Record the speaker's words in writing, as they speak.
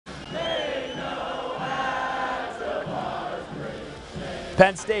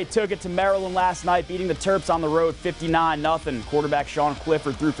Penn State took it to Maryland last night, beating the Terps on the road 59-0. Quarterback Sean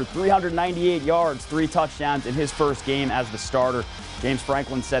Clifford threw for 398 yards, 3 touchdowns in his first game as the starter. James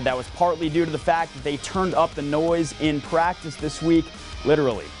Franklin said that was partly due to the fact that they turned up the noise in practice this week,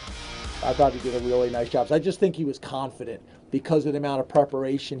 literally. I thought he did a really nice job. So I just think he was confident because of the amount of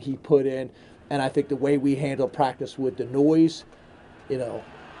preparation he put in, and I think the way we handled practice with the noise, they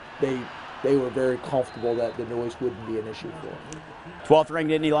were very comfortable that the noise wouldn't be an issue for them. 12th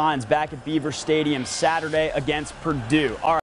ranked Nittany Lions back at Beaver Stadium Saturday against Purdue. All right.